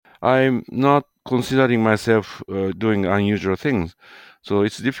I'm not considering myself doing unusual things. So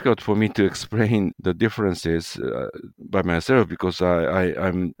it's difficult for me to explain the differences by myself because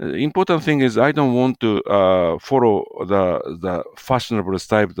I'm. Important thing is I don't want to follow the fashionable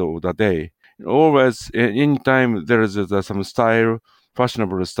style of the day. Always, anytime there is some style,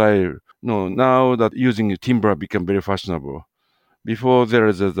 fashionable style. No, now that using timber become very fashionable. Before there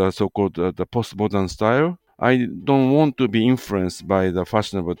is the so-called the postmodern style. I don't want to be influenced by the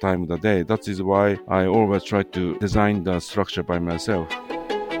fashionable time of the day. That is why I always try to design the structure by myself.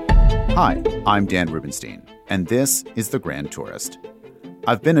 Hi, I'm Dan Rubenstein, and this is The Grand Tourist.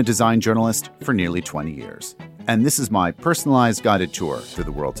 I've been a design journalist for nearly 20 years, and this is my personalized guided tour through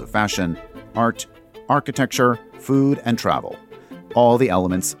the worlds of fashion, art, architecture, food, and travel, all the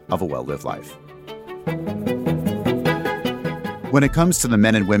elements of a well-lived life. When it comes to the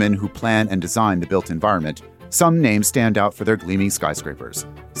men and women who plan and design the built environment, some names stand out for their gleaming skyscrapers,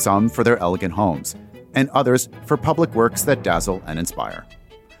 some for their elegant homes, and others for public works that dazzle and inspire.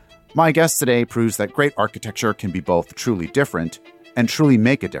 My guest today proves that great architecture can be both truly different and truly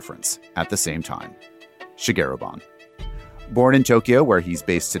make a difference at the same time. Shigeru Ban. Born in Tokyo, where he's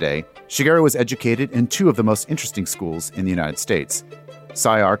based today, Shigeru was educated in two of the most interesting schools in the United States,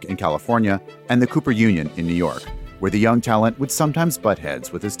 SciArc in California and the Cooper Union in New York, where the young talent would sometimes butt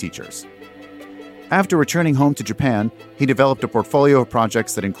heads with his teachers. After returning home to Japan, he developed a portfolio of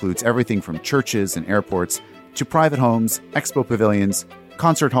projects that includes everything from churches and airports to private homes, expo pavilions,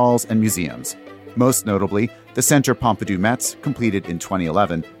 concert halls, and museums, most notably the Centre Pompidou-Metz, completed in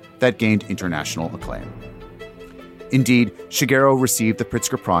 2011, that gained international acclaim. Indeed, Shigeru received the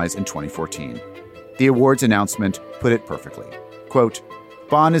Pritzker Prize in 2014. The award's announcement put it perfectly. Quote,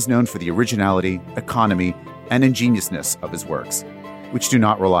 "Ban is known for the originality, economy, and ingeniousness of his works, which do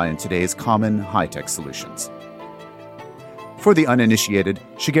not rely on today's common high-tech solutions." For the uninitiated,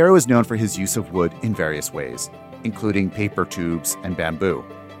 Shigeru is known for his use of wood in various ways, including paper tubes and bamboo,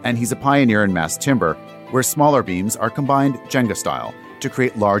 and he's a pioneer in mass timber, where smaller beams are combined Jenga-style to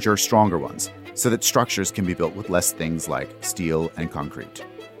create larger, stronger ones, so that structures can be built with less things like steel and concrete.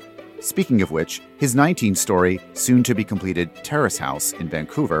 Speaking of which, his 19-story, soon-to-be-completed terrace house in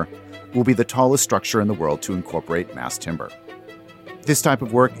Vancouver will be the tallest structure in the world to incorporate mass timber. This type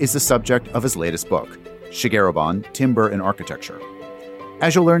of work is the subject of his latest book, Shigeru Ban, Timber and Architecture.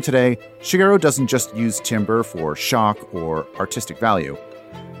 As you'll learn today, Shigeru doesn't just use timber for shock or artistic value,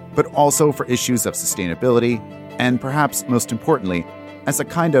 but also for issues of sustainability and, perhaps most importantly, as a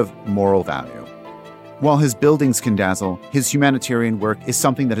kind of moral value. While his buildings can dazzle, his humanitarian work is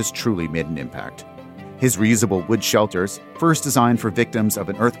something that has truly made an impact. His reusable wood shelters, first designed for victims of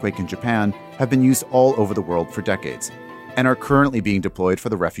an earthquake in Japan, have been used all over the world for decades and are currently being deployed for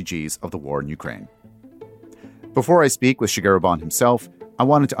the refugees of the war in Ukraine. Before I speak with Shigeru Ban himself, I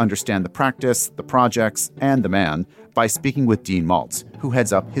wanted to understand the practice, the projects, and the man by speaking with Dean Maltz, who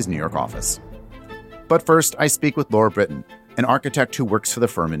heads up his New York office. But first, I speak with Laura Britton, an architect who works for the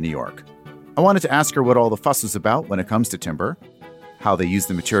firm in New York. I wanted to ask her what all the fuss is about when it comes to timber, how they use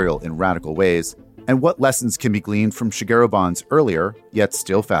the material in radical ways, and what lessons can be gleaned from Shigeru Ban's earlier, yet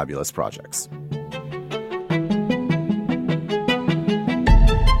still fabulous projects.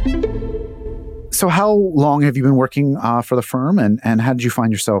 So how long have you been working for the firm, and how did you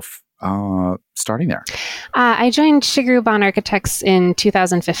find yourself starting there? I joined Shigeru Ban Architects in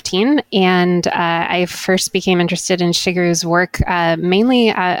 2015, and I first became interested in Shigeru's work, mainly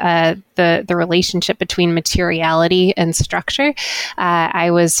the relationship between materiality and structure.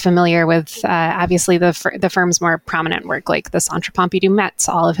 I was familiar with, obviously, the firm's more prominent work, like the Centre Pompidou-Metz,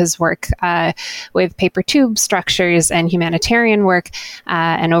 all of his work with paper tube structures and humanitarian work.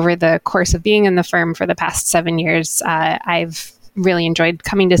 And over the course of being in the firm for the past 7 years, I've really enjoyed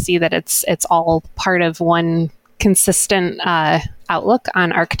coming to see that it's all part of one consistent outlook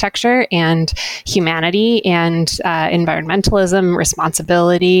on architecture and humanity and environmentalism,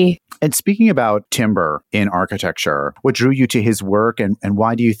 responsibility. And speaking about timber in architecture, what drew you to his work, and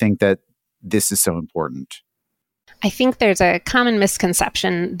why do you think that this is so important? I think there's a common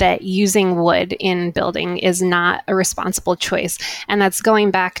misconception that using wood in building is not a responsible choice. And that's going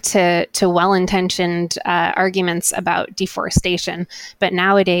back to well-intentioned arguments about deforestation. But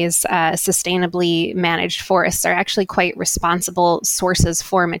nowadays, sustainably managed forests are actually quite responsible sources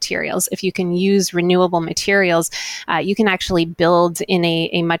for materials. If you can use renewable materials, you can actually build in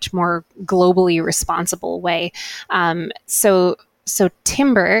a much more globally responsible way. So So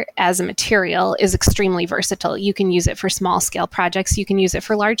timber as a material is extremely versatile. You can use it for small scale projects. You can use it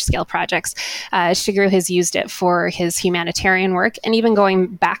for large scale projects. Shigeru has used it for his humanitarian work, and even going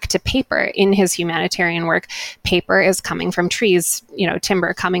back to paper in his humanitarian work, paper is coming from trees,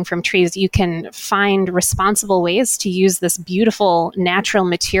 timber coming from trees. You can find responsible ways to use this beautiful natural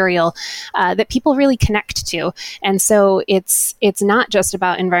material that people really connect to. And so it's not just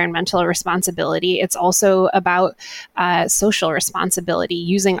about environmental responsibility. It's also about social responsibility,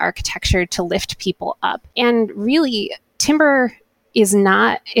 using architecture to lift people up. And really, timber it's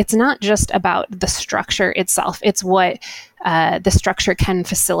not just about the structure itself. It's what the structure can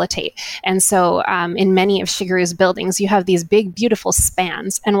facilitate. And so in many of Shigeru's buildings, you have these big, beautiful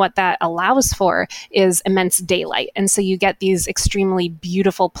spans. And what that allows for is immense daylight. And so you get these extremely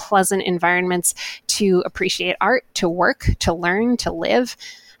beautiful, pleasant environments to appreciate art, to work, to learn, to live.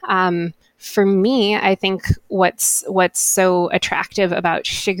 For me, I think what's so attractive about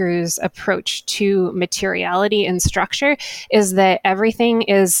Shigeru's approach to materiality and structure is that everything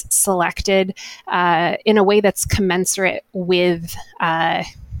is selected in a way that's commensurate with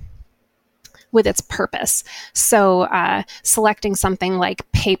its purpose. So selecting something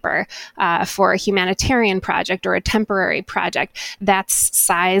like paper for a humanitarian project or a temporary project, that's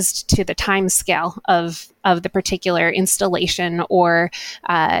sized to the time scale of the particular installation or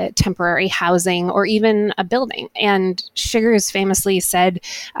temporary housing or even a building. And Shigeru's famously said,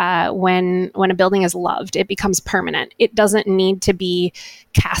 when a building is loved, it becomes permanent. It doesn't need to be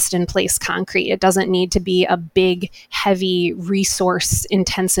cast in place concrete. It doesn't need to be a big, heavy, resource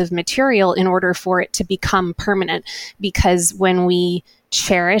intensive material in order for it to become permanent. Because when we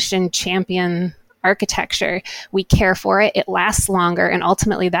cherish and champion architecture, we care for it, it lasts longer, and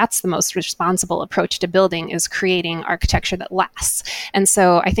ultimately that's the most responsible approach to building, is creating architecture that lasts. And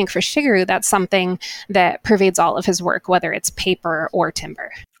so I think for Shigeru, that's something that pervades all of his work, whether it's paper or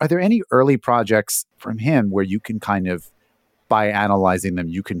timber. Are there any early projects from him where you can kind of, by analyzing them,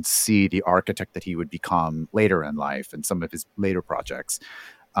 you can see the architect that he would become later in life and some of his later projects?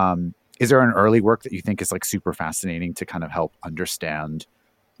 Is there an early work that you think is like super fascinating to kind of help understand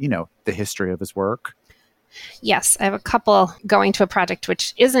the history of his work? Yes, I have a couple going to a project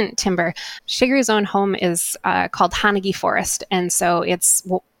which isn't timber. Shigeru's own home is called Hanagi Forest, and so it's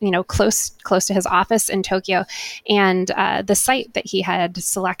close to his office in Tokyo. And the site that he had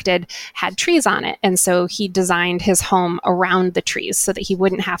selected had trees on it, and so he designed his home around the trees so that he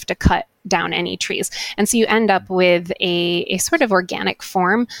wouldn't have to cut down any trees. And so you end up with a sort of organic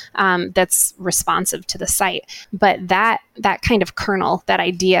form that's responsive to the site. But that kind of kernel, that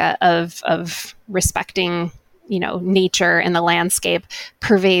idea of respecting nature and the landscape,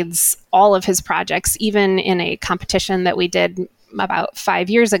 pervades all of his projects. Even in a competition that we did about 5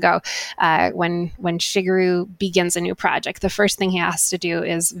 years ago, when Shigeru begins a new project, the first thing he has to do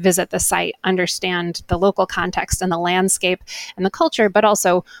is visit the site, understand the local context and the landscape and the culture, but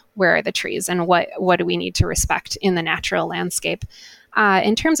also where are the trees and what do we need to respect in the natural landscape.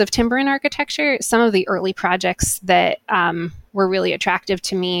 In terms of timber and architecture, some of the early projects that were really attractive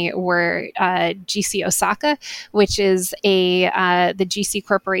to me were GC Osaka, which is the GC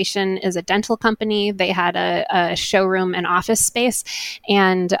Corporation is a dental company. They had a showroom and office space,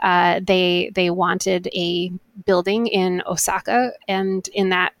 and they wanted a building in Osaka. And in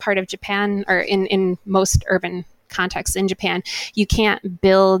that part of Japan, or in most urban contexts in Japan, you can't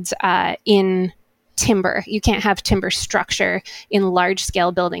build in timber. You can't have timber structure in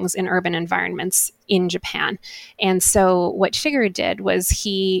large-scale buildings in urban environments in Japan. And so what Shigeru did was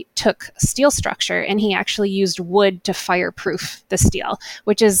he took steel structure and he actually used wood to fireproof the steel,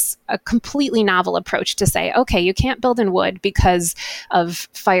 which is a completely novel approach to say, okay, you can't build in wood because of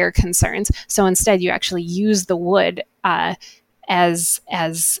fire concerns. So instead, you actually use the wood as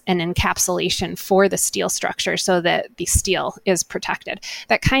an encapsulation for the steel structure so that the steel is protected.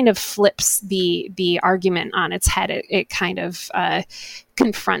 That kind of flips the argument on its head. It kind of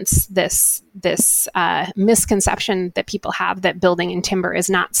confronts this misconception that people have that building in timber is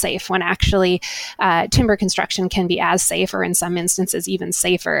not safe, when actually timber construction can be as safe, or in some instances even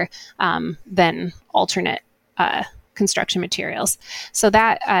safer than alternate construction materials. So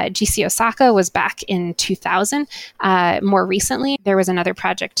that GC Osaka was back in 2000. More recently, there was another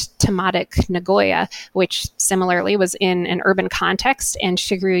project, Tamatic Nagoya, which similarly was in an urban context, and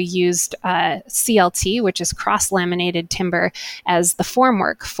Shigeru used CLT, which is cross-laminated timber, as the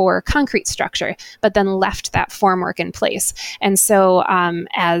formwork for concrete structure, but then left that formwork in place. And so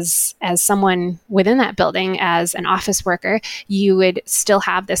as someone within that building, as an office worker, you would still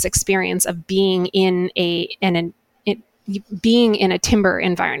have this experience of being in being in a timber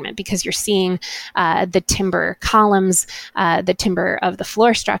environment, because you're seeing the timber columns, the timber of the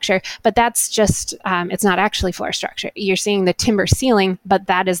floor structure, but that's just, it's not actually floor structure. You're seeing the timber ceiling, but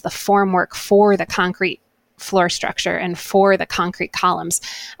that is the formwork for the concrete floor structure and for the concrete columns.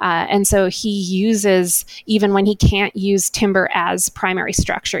 And so he uses, even when he can't use timber as primary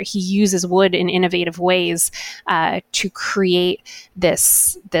structure, he uses wood in innovative ways to create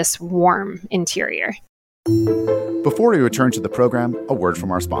this warm interior. Before we return to the program, a word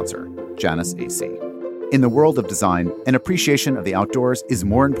from our sponsor, Janus AC. In the world of design, an appreciation of the outdoors is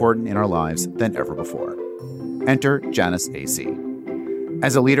more important in our lives than ever before. Enter Janus AC.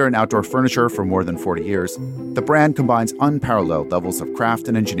 As a leader in outdoor furniture for more than 40 years, the brand combines unparalleled levels of craft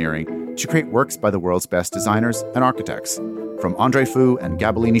and engineering to create works by the world's best designers and architects, from André Fu and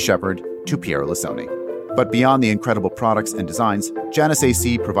Gabellini Shepherd to Piero Lissoni. But beyond the incredible products and designs, Janus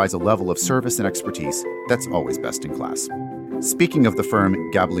AC provides a level of service and expertise that's always best in class. Speaking of the firm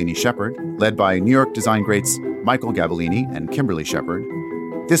Gabellini Shepherd, led by New York design greats Michael Gabellini and Kimberly Shepherd,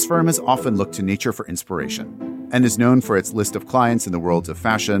 this firm has often looked to nature for inspiration and is known for its list of clients in the worlds of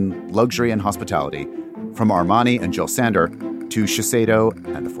fashion, luxury, and hospitality, from Armani and Jill Sander to Shiseido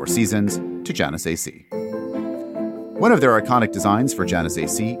and the Four Seasons to Janus AC. One of their iconic designs for Janus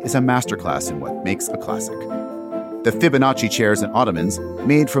AC is a masterclass in what makes a classic. The Fibonacci chairs and ottomans,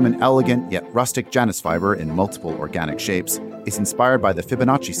 made from an elegant yet rustic Janus fiber in multiple organic shapes, is inspired by the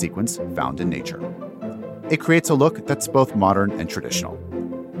Fibonacci sequence found in nature. It creates a look that's both modern and traditional.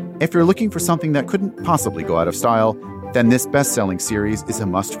 If you're looking for something that couldn't possibly go out of style, then this best-selling series is a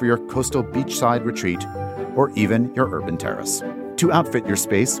must for your coastal beachside retreat or even your urban terrace. To outfit your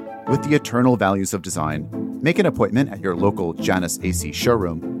space with the eternal values of design, make an appointment at your local Janus AC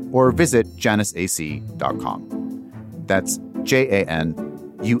showroom or visit janusac.com. That's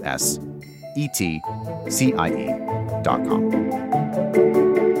JANUSETCIE.com.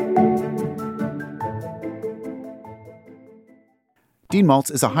 Dean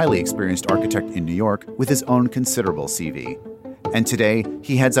Maltz is a highly experienced architect in New York with his own considerable CV. And today,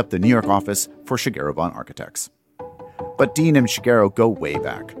 he heads up the New York office for Shigeru Architects. But Dean and Shigeru go way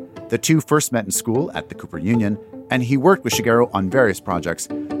back. The two first met in school at the Cooper Union, and he worked with Shigeru on various projects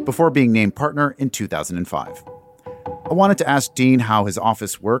before being named partner in 2005. I wanted to ask Dean how his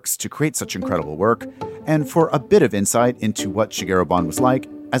office works to create such incredible work, and for a bit of insight into what Shigeru was like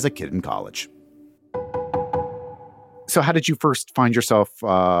as a kid in college. So how did you first find yourself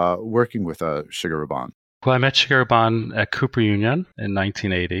working with Shigeru? Well, I met Shigeru at Cooper Union in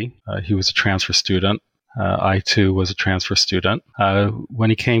 1980. He was a transfer student. I, too, was a transfer student. When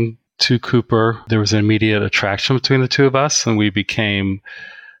he came to Cooper, there was an immediate attraction between the two of us, and we became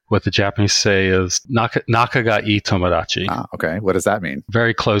what the Japanese say is naka ga ii tomodachi. Ah, okay. What does that mean?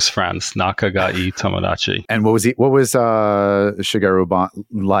 Very close friends, naka ga ii tomodachi. And what was Shigeru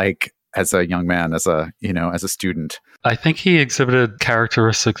like as a young man, as a student? I think he exhibited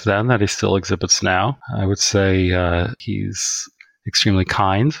characteristics then that he still exhibits now. I would say he's extremely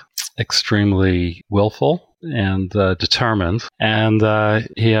kind, extremely willful, and determined. And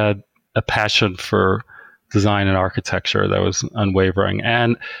he had a passion for design and architecture that was unwavering.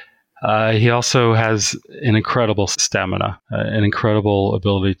 And he also has an incredible stamina, an incredible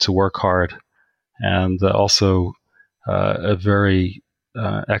ability to work hard, and also a very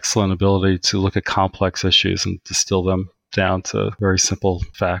excellent ability to look at complex issues and distill them down to very simple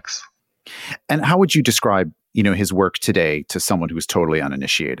facts. And how would you describe, his work today to someone who is totally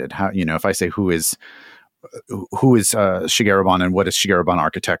uninitiated? How, if I say who is Shigeru and what is Shigeru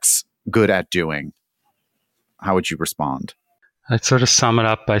Architects good at doing? How would you respond? I'd sort of sum it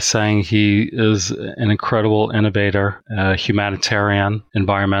up by saying he is an incredible innovator, a humanitarian,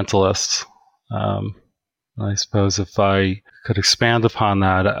 environmentalist. I suppose if I could expand upon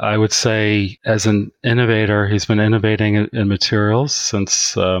that, I would say as an innovator, he's been innovating in materials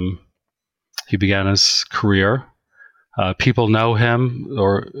since he began his career. People know him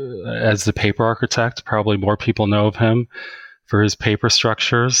as the paper architect. Probably more people know of him for his paper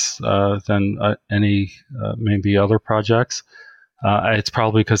structures than any maybe other projects. It's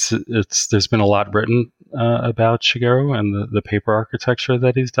probably because there's been a lot written about Shigeru and the paper architecture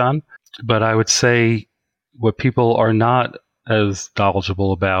that he's done. But I would say what people are not as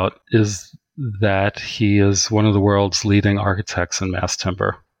knowledgeable about is that he is one of the world's leading architects in mass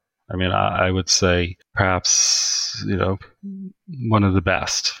timber. I mean, I would say perhaps, one of the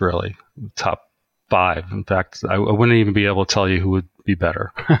best, really, top 5. In fact, I wouldn't even be able to tell you who would be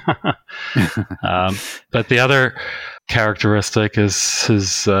better. But the other characteristic is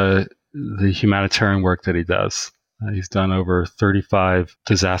the humanitarian work that he does. He's done over 35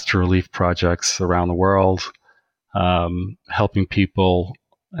 disaster relief projects around the world. helping people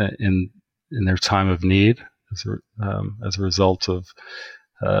in their time of need as a result of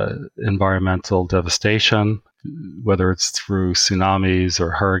environmental devastation, whether it's through tsunamis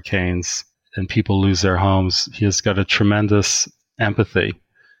or hurricanes, and people lose their homes. He has got a tremendous empathy.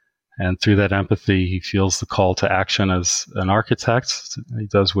 And through that empathy, he feels the call to action as an architect. He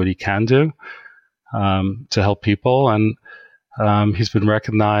does what he can do to help people. And he's been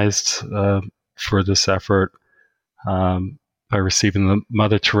recognized for this effort by receiving the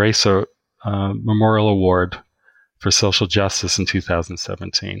Mother Teresa Memorial Award for Social Justice in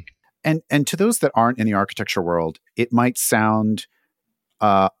 2017. And to those that aren't in the architecture world, it might sound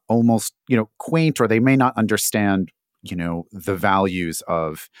almost, quaint, or they may not understand, the values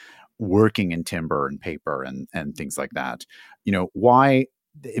of working in timber and paper and things like that. Why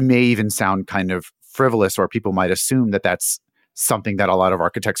it may even sound kind of frivolous, or people might assume that that's something that a lot of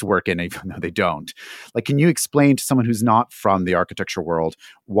architects work in, even though they don't. Like, can you explain to someone who's not from the architecture world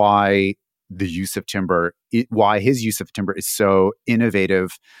why his use of timber is so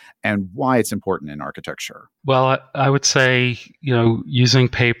innovative and why it's important in architecture? Well, I would say, using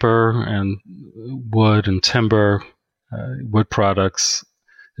paper and wood and timber, wood products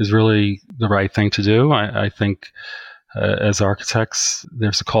is really the right thing to do. I think as architects,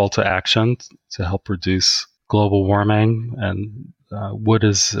 there's a call to action to help reduce global warming, and wood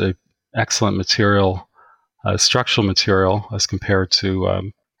is an excellent material, structural material as compared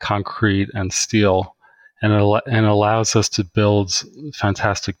to concrete and steel, and it allows us to build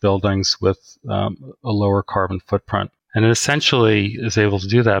fantastic buildings with a lower carbon footprint. And it essentially is able to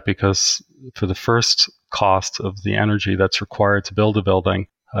do that because for the first cost of the energy that's required to build a building,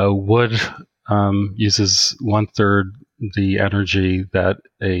 wood uses 1/3 the energy that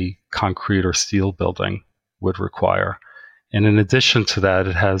a concrete or steel building would require. And in addition to that,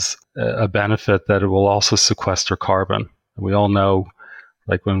 it has a benefit that it will also sequester carbon. We all know,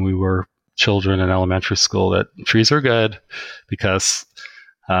 like when we were children in elementary school, that trees are good because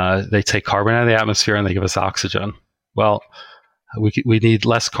they take carbon out of the atmosphere and they give us oxygen. Well, we need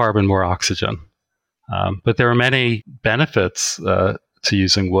less carbon, more oxygen. But there are many benefits to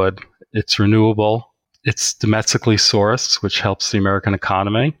using wood. It's renewable. It's domestically sourced, which helps the American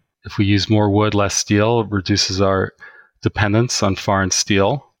economy. If we use more wood, less steel, it reduces our dependence on foreign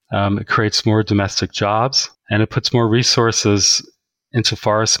steel. It creates more domestic jobs, and it puts more resources into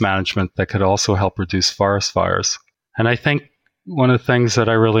forest management that could also help reduce forest fires. And I think one of the things that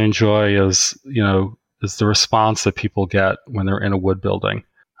I really enjoy is the response that people get when they're in a wood building.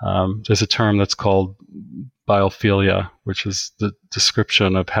 There's a term that's called biophilia, which is the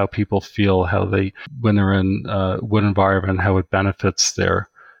description of how people feel, when they're in a wood environment, how it benefits their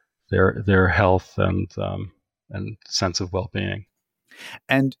health and sense of well-being.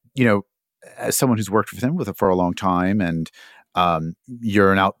 And as someone who's worked with him for a long time, and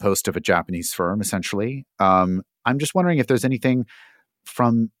you're an outpost of a Japanese firm, essentially. I'm just wondering if there's anything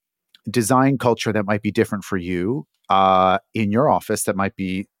from design culture that might be different for you in your office that might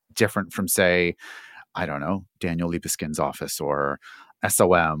be different from, say, I don't know, Daniel Liebeskin's office or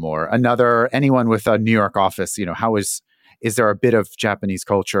SOM or anyone with a New York office. Is there a bit of Japanese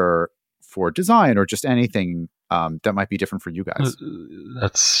culture for design or just anything that might be different for you guys?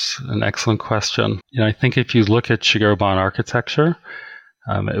 That's an excellent question. I think if you look at Shigeru Ban architecture,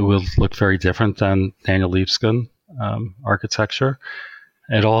 it will look very different than Daniel Liebeskin architecture.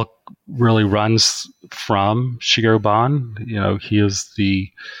 It all really runs from Shigeru Ban. He is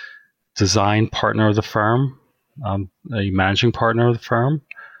the design partner of the firm, a managing partner of the firm.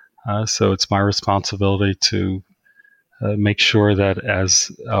 So it's my responsibility to make sure that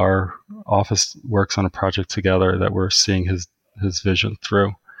as our office works on a project together, that we're seeing his vision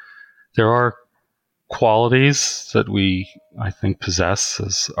through. There are qualities that we, I think, possess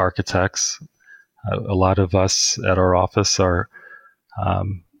as architects. A lot of us at our office are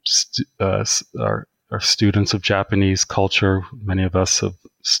students of Japanese culture. Many of us have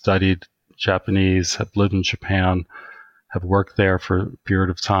studied Japanese, have lived in Japan, have worked there for a period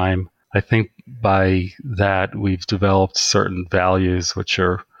of time. I think by that we've developed certain values which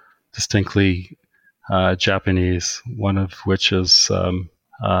are distinctly Japanese, one of which is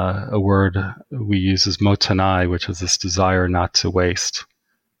a word we use is motenai, which is this desire not to waste.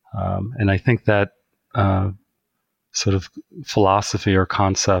 And I think that sort of philosophy or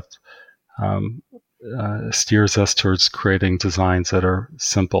concept steers us towards creating designs that are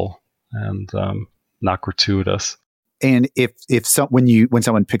simple and not gratuitous. And when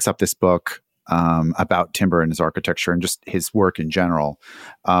someone picks up this book about timber and his architecture and just his work in general,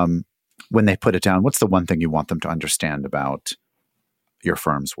 when they put it down, what's the one thing you want them to understand about your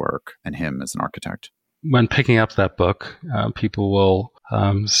firm's work and him as an architect? when picking up that book, people will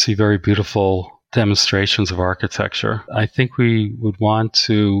see very beautiful demonstrations of architecture. I think we would want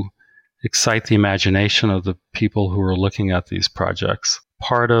to excite the imagination of the people who are looking at these projects.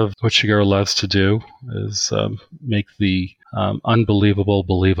 Part of what Shigeru loves to do is make the unbelievable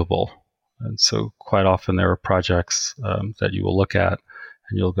believable. And so quite often there are projects that you will look at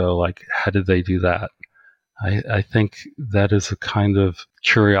and you'll go like, how did they do that? I think that is a kind of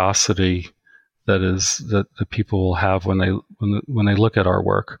curiosity that the people will have when they look at our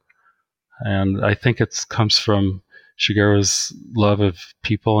work. And I think it comes from Shigeru's love of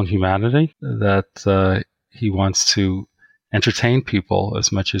people and humanity, that he wants to entertain people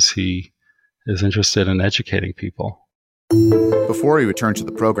as much as he is interested in educating people. Before we return to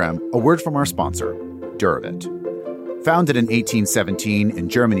the program, a word from our sponsor, Duravit. Founded in 1817 in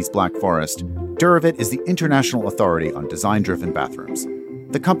Germany's Black Forest, Duravit is the international authority on design-driven bathrooms.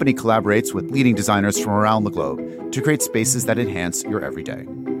 The company collaborates with leading designers from around the globe to create spaces that enhance your everyday.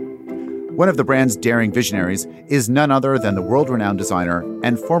 One of the brand's daring visionaries is none other than the world-renowned designer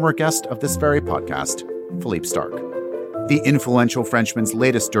and former guest of this very podcast, Philippe Starck. The influential Frenchman's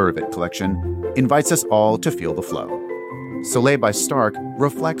latest Duravit collection invites us all to feel the flow. Soleil by Starck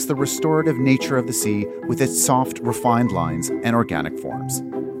reflects the restorative nature of the sea with its soft, refined lines and organic forms.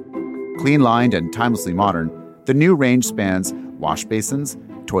 Clean-lined and timelessly modern, the new range spans wash basins,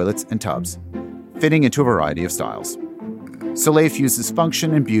 toilets, and tubs, fitting into a variety of styles. Soleil fuses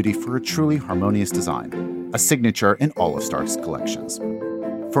function and beauty for a truly harmonious design, a signature in all of Starck's collections.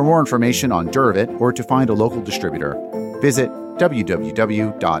 For more information on Duravit or to find a local distributor, visit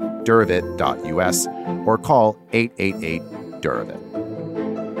www.duravit.us or call 888-DURAVIT.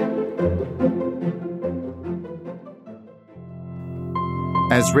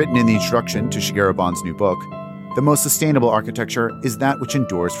 As written in the introduction to Shigeru Ban's new book, the most sustainable architecture is that which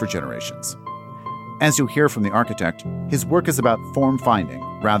endures for generations. As you hear from the architect, his work is about form finding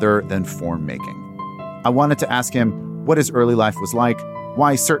rather than form making. I wanted to ask him what his early life was like,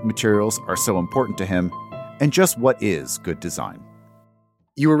 why certain materials are so important to him, and just what is good design.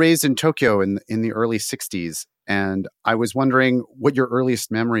 You were raised in Tokyo in the early 60s, and I was wondering what your earliest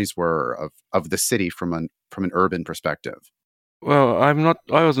memories were of the city from an urban perspective. Well, I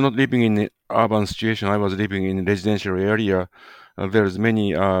was not living in an urban situation. I was living in a residential area. There's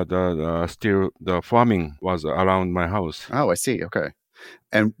many. Still the farming was around my house. Oh, I see. Okay.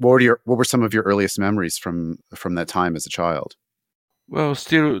 And what were some of your earliest memories from that time as a child? Well,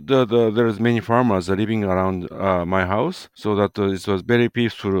 still there's many farmers living around my house, so that it was very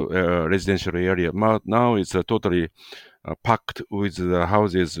peaceful residential area. But now it's totally packed with the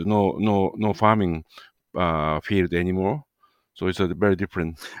houses. No farming field anymore. So it's very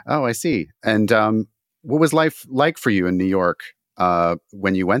different. Oh, I see. And what was life like for you in New York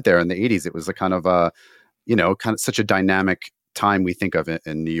when you went there in the 80s? It was a kind of such a dynamic time we think of it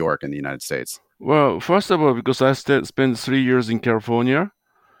in New York in the United States. Well, first of all, because I spent 3 years in California,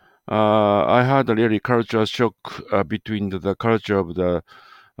 I had a really cultural shock between the culture of the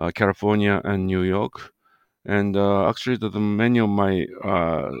California and New York. And actually, many of my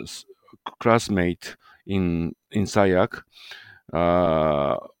classmates in SciAc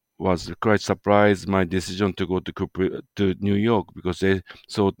was quite surprised my decision to go to New York, because they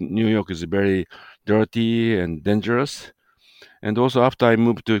thought New York is very dirty and dangerous. And also after I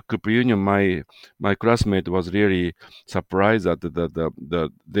moved to Cooper Union, my classmate was really surprised that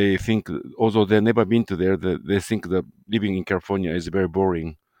they think, although they've never been to there, they think that living in California is very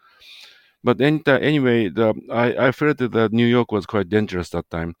boring. But anyway, I felt that New York was quite dangerous that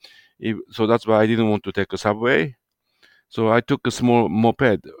time. So that's why I didn't want to take a subway. So I took a small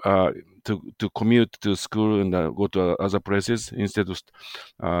moped to commute to school and go to other places instead of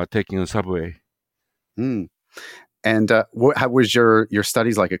taking a subway. Mm. And how was your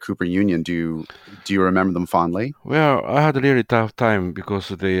studies like at Cooper Union? Do you remember them fondly? Well, I had a really tough time because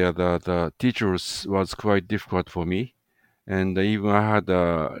the teachers was quite difficult for me, and even I had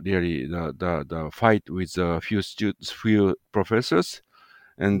really the fight with a few professors,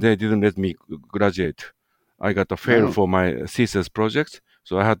 and they didn't let me graduate. I got a fail for my thesis project,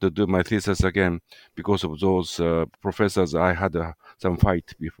 so I had to do my thesis again because of those professors. I had some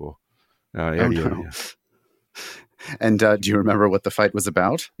fight before earlier. No. And do you remember what the fight was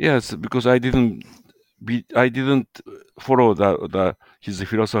about? Yes, because I didn't follow his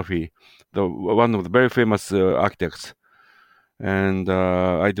philosophy. One of the very famous architects, and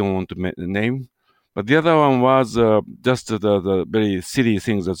I don't want to name. But the other one was just the very silly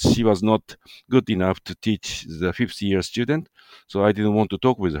thing that she was not good enough to teach the fifth year student, so I didn't want to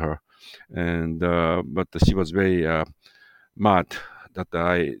talk with her. And but she was very mad that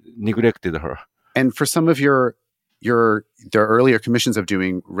I neglected her. And for some of your the earlier commissions of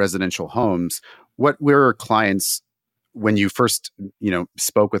doing residential homes, what were clients when you first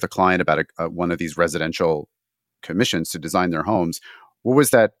spoke with a client about one of these residential commissions to design their homes? What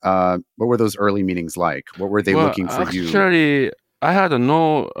was that? What were those early meetings like? What were they Well, looking for you? actually, I had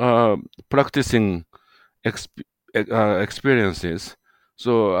no practicing exp- experiences,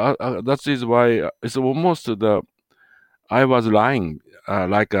 so that is why it's almost the I was lying,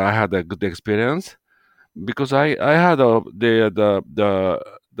 like I had a good experience because I had really,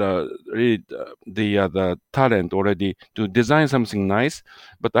 the talent already to design something nice,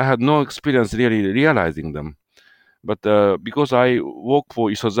 but I had no experience really realizing them. But because I worked for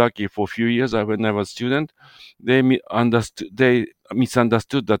Isozaki for a few years when I was a student, they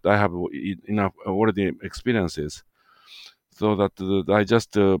misunderstood that I have enough already experiences. So that I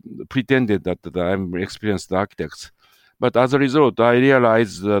just pretended that I'm experienced architects. But as a result, I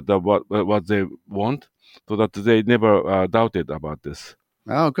realized what they want, so that they never doubted about this.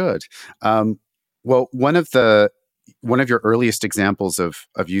 Oh, good. Um, well, one of your earliest examples of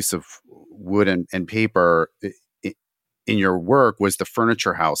use of wood and paper in your work was the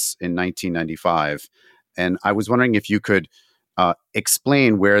furniture house in 1995, and I was wondering if you could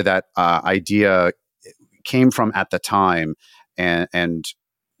explain where that idea came from at the time, and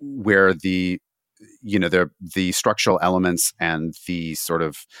where the structural elements and the sort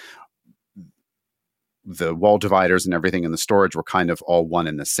of the wall dividers and everything in the storage were kind of all one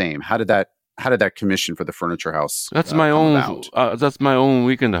and the same. How did that commission for the furniture house come about? That's my own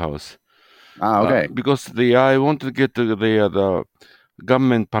weekend house. Ah, okay. Because I want to get the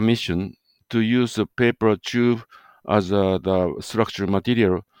government permission to use a paper tube as the structural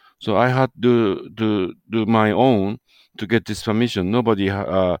material. So I had to do my own to get this permission. Nobody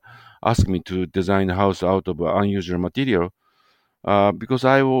asked me to design a house out of unusual material, because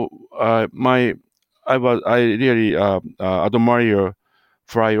I really admire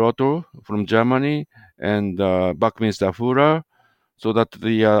Fry Otto from Germany and Buckminster Fuller, so that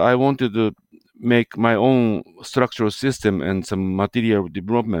I wanted to make my own structural system and some material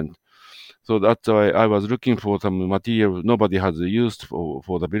development. So that's why I was looking for some material nobody has used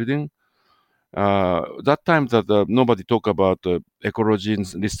for the building. That time that nobody talk about ecology,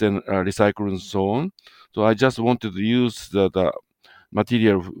 recycle, and so on. So I just wanted to use the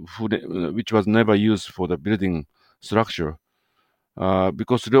material which was never used for the building structure.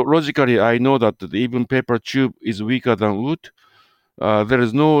 Because logically, I know that even paper tube is weaker than wood. There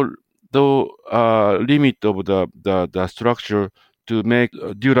is no limit of the structure to make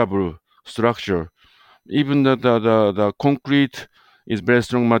a durable structure. Even the concrete is very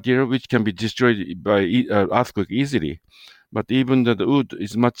strong material which can be destroyed by earthquake easily. But even the wood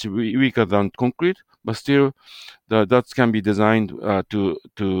is much weaker than concrete, but still that can be designed uh, to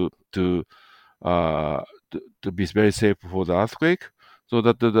be very safe for the earthquake. So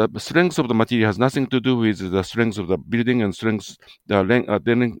that the strength of the material has nothing to do with the strength of the building and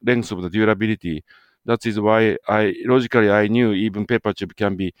the length of the durability. That is why I knew even paper chip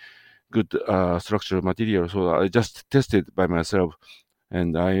can be good structural material. So I just tested by myself,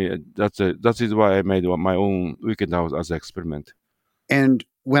 and that is why I made my own weekend house as an experiment. And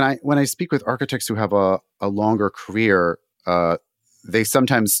when I speak with architects who have a longer career, they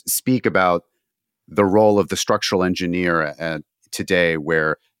sometimes speak about the role of the structural engineer today,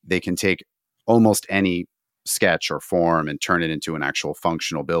 where they can take almost any sketch or form and turn it into an actual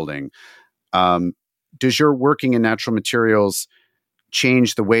functional building. Um, does your working in natural materials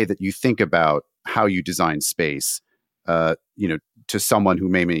change the way that you think about how you design space? Uh, you know, to someone who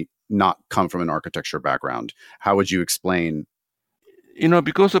may not come from an architecture background, how would you explain?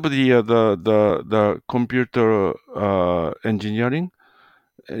 Because of the computer engineering,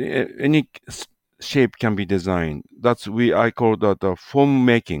 any shape can be designed. That's we I call that the form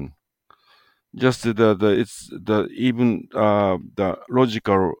making. Just the it's the even the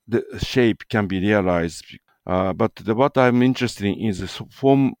logical shape can be realized. But what I'm interested in is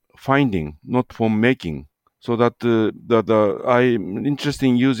form finding, not form making. So that I'm interested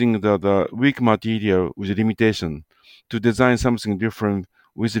in using the weak material with limitation to design something different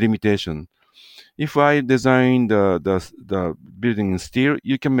with limitation. If I design the building in steel,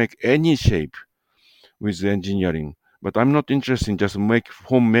 you can make any shape with engineering. But I'm not interested in just make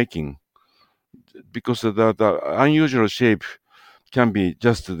home making, because the unusual shape can be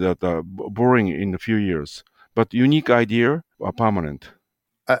just boring in a few years. But unique idea are permanent.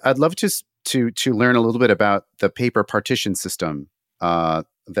 I'd love to learn a little bit about the paper partition system.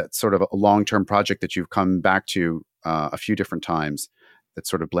 That's sort of a long-term project that you've come back to a few different times. That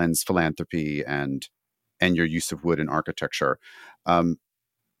sort of blends philanthropy and your use of wood in architecture. Um,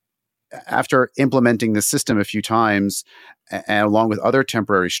 after implementing the system a few times, and along with other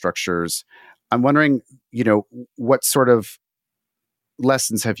temporary structures, I'm wondering, what sort of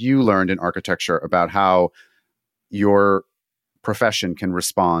lessons have you learned in architecture about how your profession can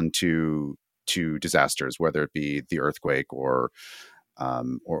respond to disasters, whether it be the earthquake or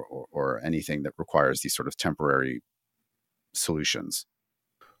anything that requires these sort of temporary solutions?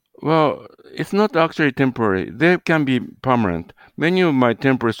 Well, it's not actually temporary. They can be permanent. Many of my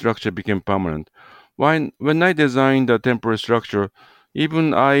temporary structure became permanent. When I designed the temporary structure,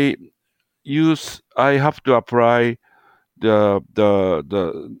 even I have to apply the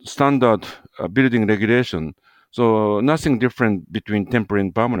standard building regulation. So nothing different between temporary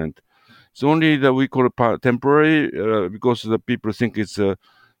and permanent. It's only that we call it temporary because the people think it's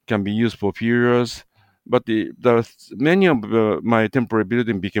can be used for a few years. But many of my temporary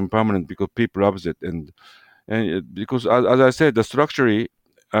building became permanent because people loves it, and because as I said, the structurally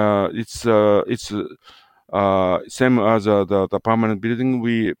it's same as the permanent building.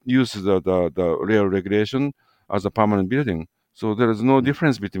 We use the real regulation as a permanent building, so there is no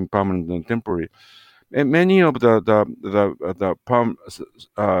difference between permanent and temporary. And many of uh,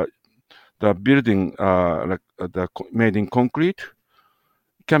 the building made in concrete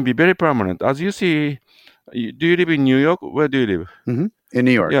can be very permanent. As you see, do you live in New York? Where do you live? Mm-hmm. In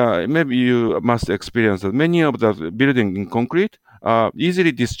New York. Yeah, maybe you must experience that. Many of the building in concrete are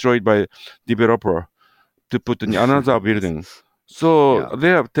easily destroyed by developer to put in another building. So Yeah.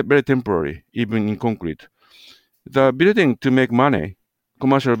 they are very temporary, even in concrete. The building to make money,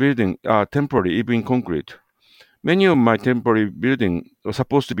 commercial building, are temporary, even in concrete. Many of my temporary building were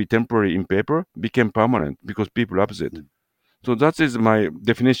supposed to be temporary in paper became permanent because people loves it. So that is my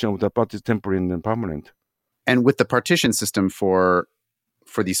definition of the part is temporary and permanent. And with the partition system for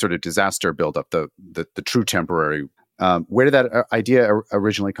these sort of disaster buildup, the true temporary, where did that idea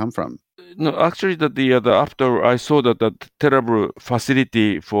originally come from? No, actually, the after I saw that terrible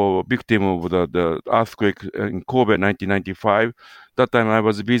facility for victim of the earthquake in Kobe 1995, that time I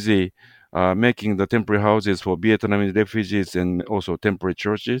was busy making the temporary houses for Vietnamese refugees and also temporary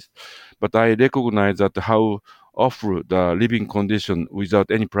churches. But I recognize that how awful the living condition without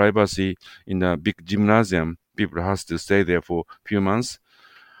any privacy in a big gymnasium. People has to stay there for a few months.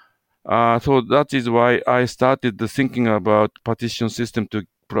 So that is why I started thinking about partition system to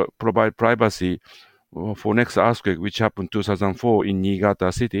provide privacy for next earthquake, which happened 2004 in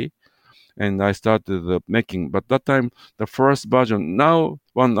Niigata City. And I started making, but that time the first version. Now,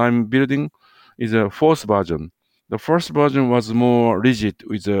 one I'm building is a fourth version. The first version was more rigid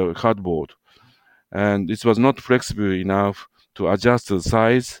with a cardboard, and it was not flexible enough to adjust the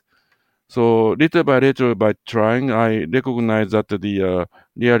size. So little by little, by trying, I recognize that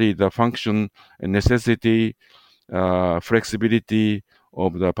really the function and necessity, flexibility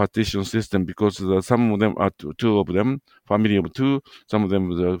of the partition system, because some of them are two of them, family of two, some of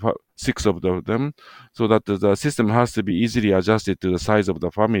them six of them, so that the system has to be easily adjusted to the size of the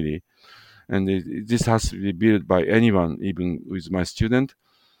family, and this has to be built by anyone, even with my student.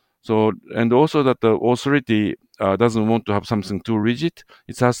 So, and also that the authority doesn't want to have something too rigid.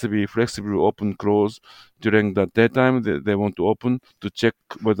 It has to be flexible, open, close. During the daytime, they want to open to check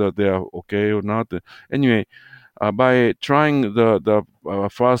whether they are okay or not. Anyway, by trying the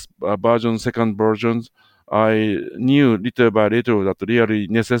first version, second versions, I knew little by little that really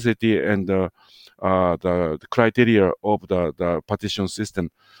necessity and the criteria of the partition system.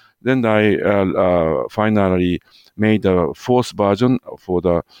 Then I finally made the fourth version for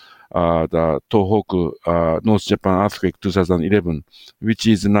the Tohoku North Japan earthquake 2011, which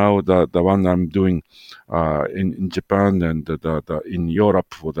is now the one I'm doing in Japan and in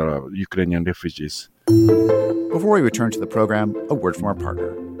Europe for the Ukrainian refugees. Before we return to the program, a word from our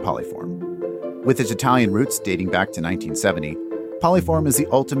partner, Polyform. With its Italian roots dating back to 1970, Polyform is the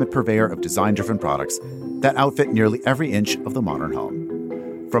ultimate purveyor of design-driven products that outfit nearly every inch of the modern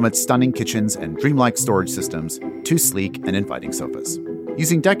home. From its stunning kitchens and dreamlike storage systems to sleek and inviting sofas.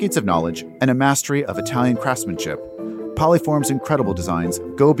 Using decades of knowledge and a mastery of Italian craftsmanship, Polyform's incredible designs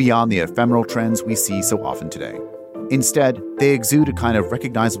go beyond the ephemeral trends we see so often today. Instead, they exude a kind of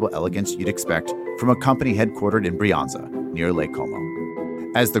recognizable elegance you'd expect from a company headquartered in Brianza, near Lake Como.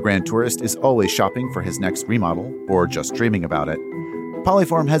 As the grand tourist is always shopping for his next remodel or just dreaming about it,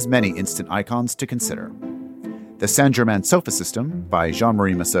 Polyform has many instant icons to consider. The Saint-Germain sofa system by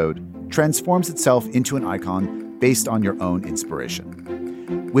Jean-Marie Massaud transforms itself into an icon based on your own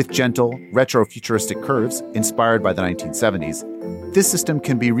inspiration. With gentle, retro-futuristic curves inspired by the 1970s, this system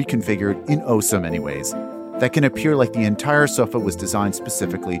can be reconfigured in oh so many ways, that can appear like the entire sofa was designed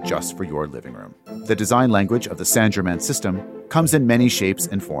specifically just for your living room. The design language of the Saint Germain system comes in many shapes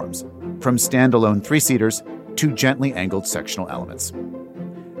and forms, from standalone three-seaters to gently angled sectional elements.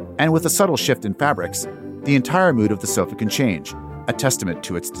 And with a subtle shift in fabrics, the entire mood of the sofa can change, a testament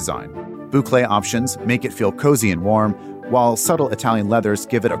to its design. Boucle options make it feel cozy and warm, while subtle Italian leathers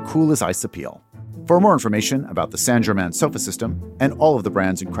give it a cool-as-ice appeal. For more information about the Saint Germain sofa system and all of the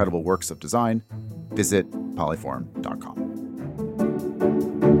brand's incredible works of design, visit polyform.com.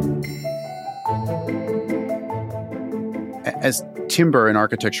 As timber in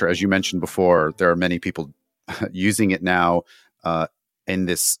architecture, as you mentioned before, there are many people using it now in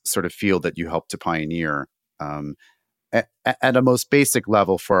this sort of field that you helped to pioneer. At a most basic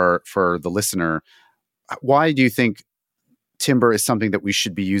level for the listener, why do you think timber is something that we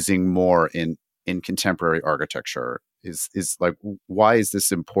should be using more in contemporary architecture? Is like, why is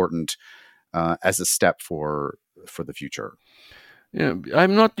this important as a step for the future? Yeah,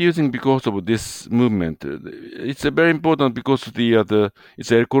 I'm not using because of this movement. It's very important because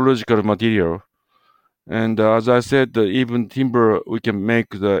it's an ecological material, and as I said, even timber we can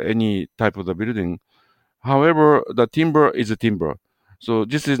make any type of the building. However, the timber is a timber, so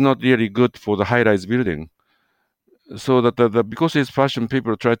this is not really good for the high-rise building. So that because it's fashion,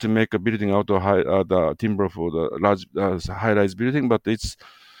 people try to make a building out of the timber for the large high-rise building, but it's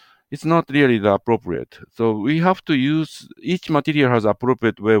not really the appropriate. So we have to use, each material has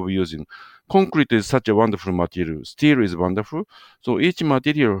appropriate way of using. Concrete is such a wonderful material. Steel is wonderful. So each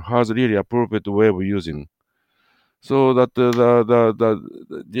material has really appropriate way of using. So that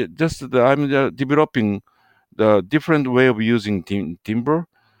I'm developing the different way of using timber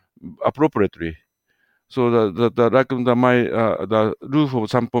appropriately. So the roof of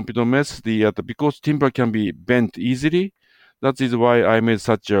San Pompidou Mess, because timber can be bent easily, that is why I made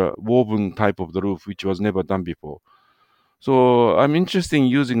such a woven type of the roof, which was never done before. So I'm interested in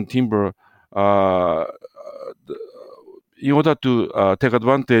using timber in order to take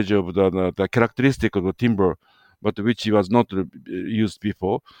advantage of the characteristic of the timber, but which was not used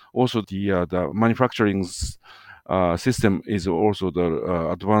before. Also, the manufacturing system is also the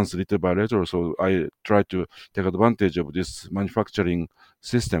advanced little by little. So I try to take advantage of this manufacturing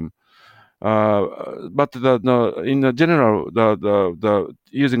system. But in the general, the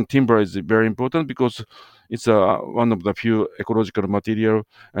using timber is very important because it's one of the few ecological material,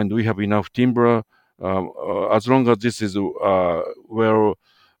 and we have enough timber. As long as this is well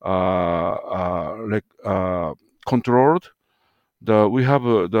controlled, we have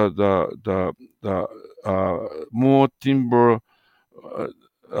more timber.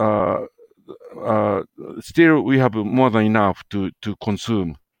 Still, we have more than enough to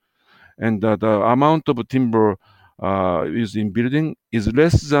consume. And the amount of timber used in building is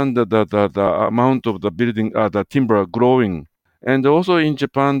less than the amount of the building, the timber growing. And also in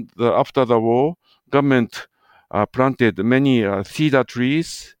Japan, after the war, government planted many cedar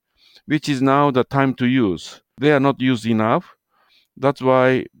trees, which is now the time to use. They are not used enough. That's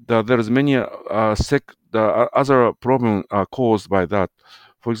why there is many other problem caused by that.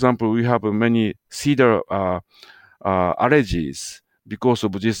 For example, we have many cedar allergies because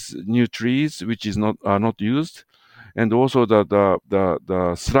of these new trees, which is not used, and also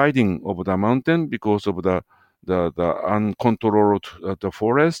the sliding of the mountain because of the uncontrolled the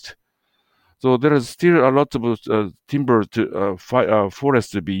forest. So there is still a lot of timber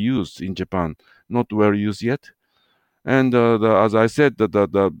forest to be used in Japan, not well used yet. And as I said,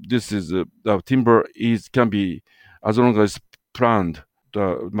 this is the timber can be, as long as planned,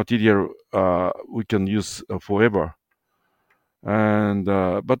 the material we can use forever. And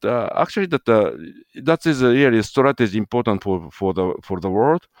but actually that is really a strategy important for the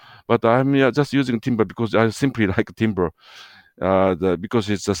world. But I'm just using timber because I simply like timber, because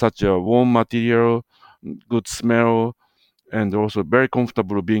it's such a warm material, good smell, and also very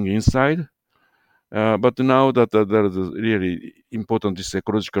comfortable being inside. But now that there is really important this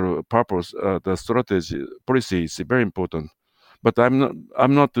ecological purpose, the strategy policy is very important. But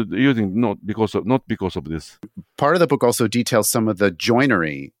I'm not using not because of this. Part of the book also details some of the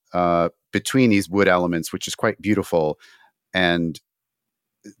joinery between these wood elements, which is quite beautiful and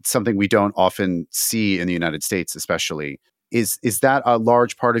something we don't often see in the United States, especially. Is that a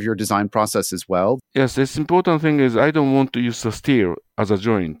large part of your design process as well? Yes, this important thing is I don't want to use the steel as a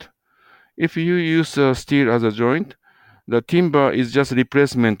joint. If you use steel as a joint, the timber is just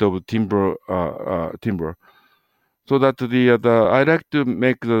replacement of timber. So that I like to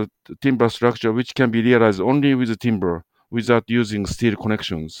make the timber structure which can be realized only with the timber without using steel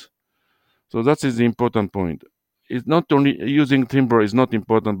connections. So that is the important point. it's not only using timber is not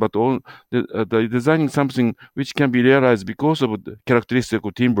important, but the designing something which can be realized because of the characteristic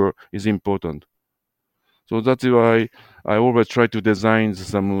of timber is important. So that's why I always try to design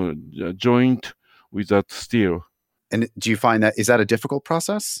some joint with that steel. And do you find is that a difficult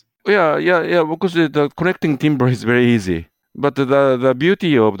process? Yeah. Because the connecting timber is very easy. But the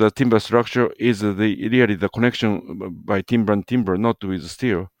beauty of the timber structure is really the connection by timber and timber, not with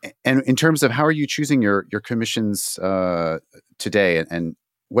steel. And in terms of how are you choosing your commissions today, and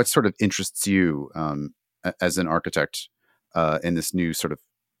what sort of interests you as an architect in this new sort of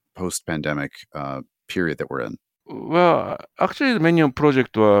post-pandemic period that we're in? Well, actually, many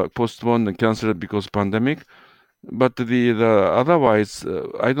projects were postponed and cancelled because pandemic. But the otherwise,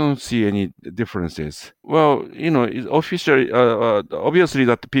 I don't see any differences. Well, officially, obviously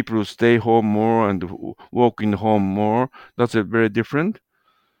that people stay home more and work in home more. That's a very different.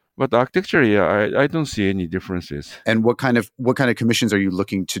 But architecturally, I don't see any differences. And what kind of commissions are you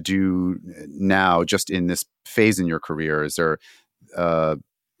looking to do now, just in this phase in your career? Is there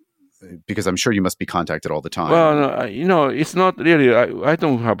because I'm sure you must be contacted all the time. Well, it's not really. I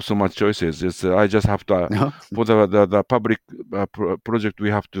don't have so much choices. It's I just have to for the public project. We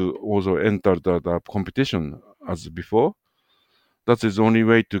have to also enter the competition as before. That is the only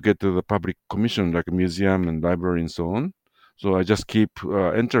way to get to the public commission, like a museum and library and so on. So I just keep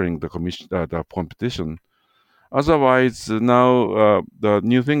entering the competition. Otherwise, now the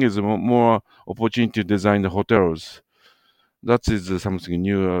new thing is more opportunity to design the hotels. That is something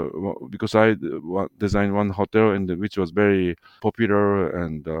new because I designed one hotel and which was very popular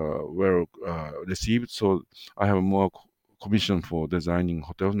and well received. So I have more commission for designing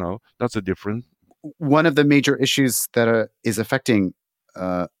hotel now. That's a different. One of the major issues that is affecting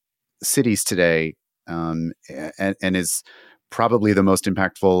cities today and is probably the most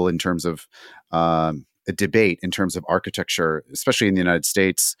impactful in terms of a debate in terms of architecture, especially in the United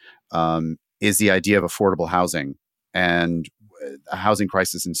States, is the idea of affordable housing and a housing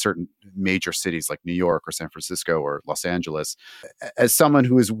crisis in certain major cities like New York or San Francisco or Los Angeles. As someone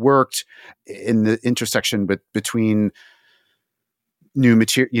who has worked in the intersection between new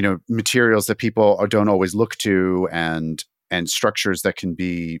materials that people don't always look to and structures that can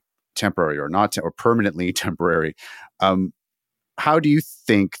be temporary or not or permanently temporary, how do you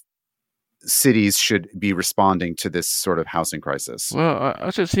think cities should be responding to this sort of housing crisis? Well,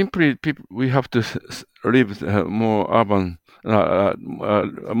 actually, simply we have to live more urban,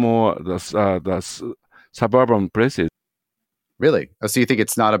 more the suburban places. Really? So you think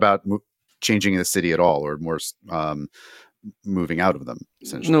it's not about changing the city at all, or more moving out of them?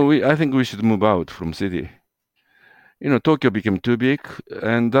 Essentially, no. I think we should move out from city. Tokyo became too big,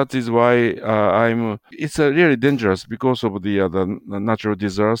 and that is why it's really dangerous because of the natural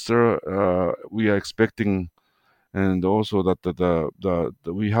disaster we are expecting, and also that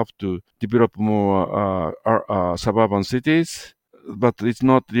we have to develop more suburban cities. But it's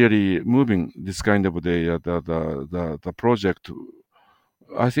not really moving this kind of the project.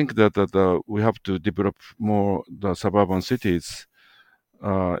 I think that we have to develop more the suburban cities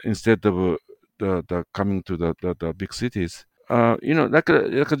instead of the coming to the big cities.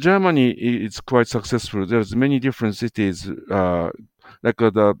 Like Germany is quite successful. There's many different cities, like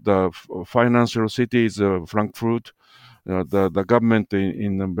the financial cities, Frankfurt, the government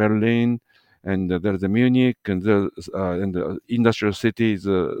in Berlin, and there's the Munich, and the industrial city is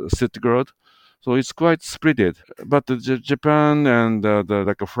Stuttgart. So it's quite spread. But Japan and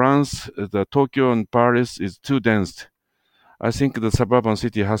like France, the Tokyo and Paris is too dense. I think the suburban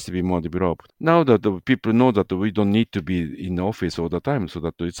city has to be more developed. Now that the people know that we don't need to be in the office all the time, so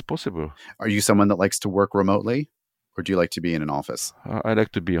that it's possible. Are you someone that likes to work remotely, or do you like to be in an office? I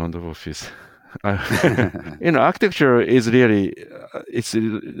like to be on the office. Architecture is really, it's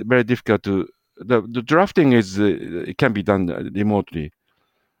very difficult to, the drafting is, it can be done remotely.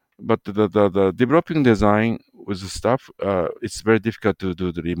 But the developing design with the staff, it's very difficult to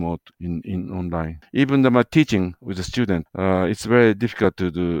do the remote in online. Even my teaching with the student, it's very difficult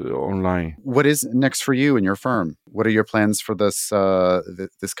to do online. What is next for you and your firm? What are your plans for this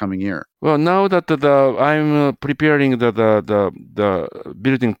this coming year? Well, now that I'm preparing the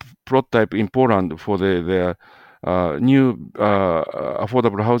building prototype in Poland for the new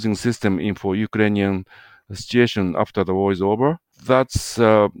affordable housing system for Ukrainian situation after the war is over. That's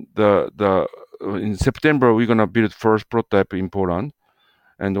in September we're gonna build first prototype in Poland,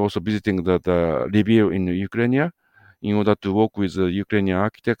 and also visiting the review in Ukraine in order to work with Ukrainian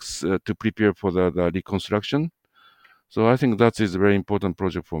architects to prepare for the reconstruction. So I think that is a very important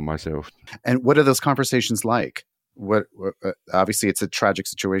project for myself. And what are those conversations like? Obviously, it's a tragic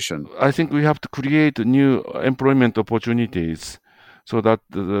situation. I think we have to create new employment opportunities so that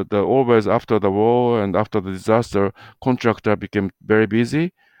the always after the war and after the disaster, contractor became very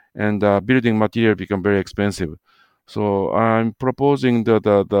busy and building material became very expensive. So I'm proposing the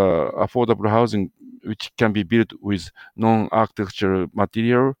affordable housing which can be built with non-architectural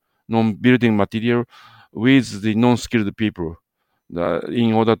material, non-building material with the non-skilled people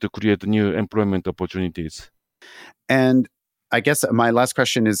in order to create new employment opportunities. And I guess my last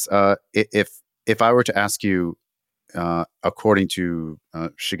question is, if I were to ask you, according to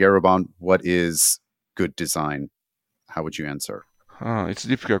Shigeru, what is good design? How would you answer? It's a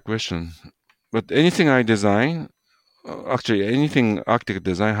difficult question. But anything I design, actually anything architect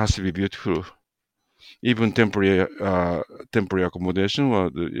design has to be beautiful. Even temporary accommodation or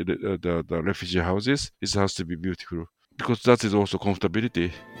the refugee houses, it has to be beautiful because that is also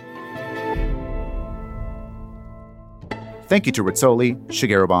comfortability. Thank you to Rizzoli,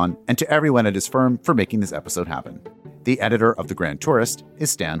 Shigeru, and to everyone at his firm for making this episode happen. The editor of The Grand Tourist is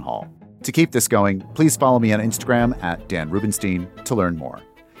Stan Hall. To keep this going, please follow me on Instagram at Dan Rubenstein to learn more.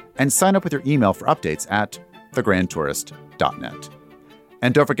 And sign up with your email for updates at thegrandtourist.net.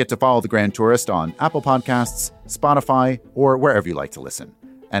 And don't forget to follow The Grand Tourist on Apple Podcasts, Spotify, or wherever you like to listen.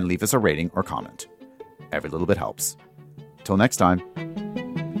 And leave us a rating or comment. Every little bit helps. Till next time.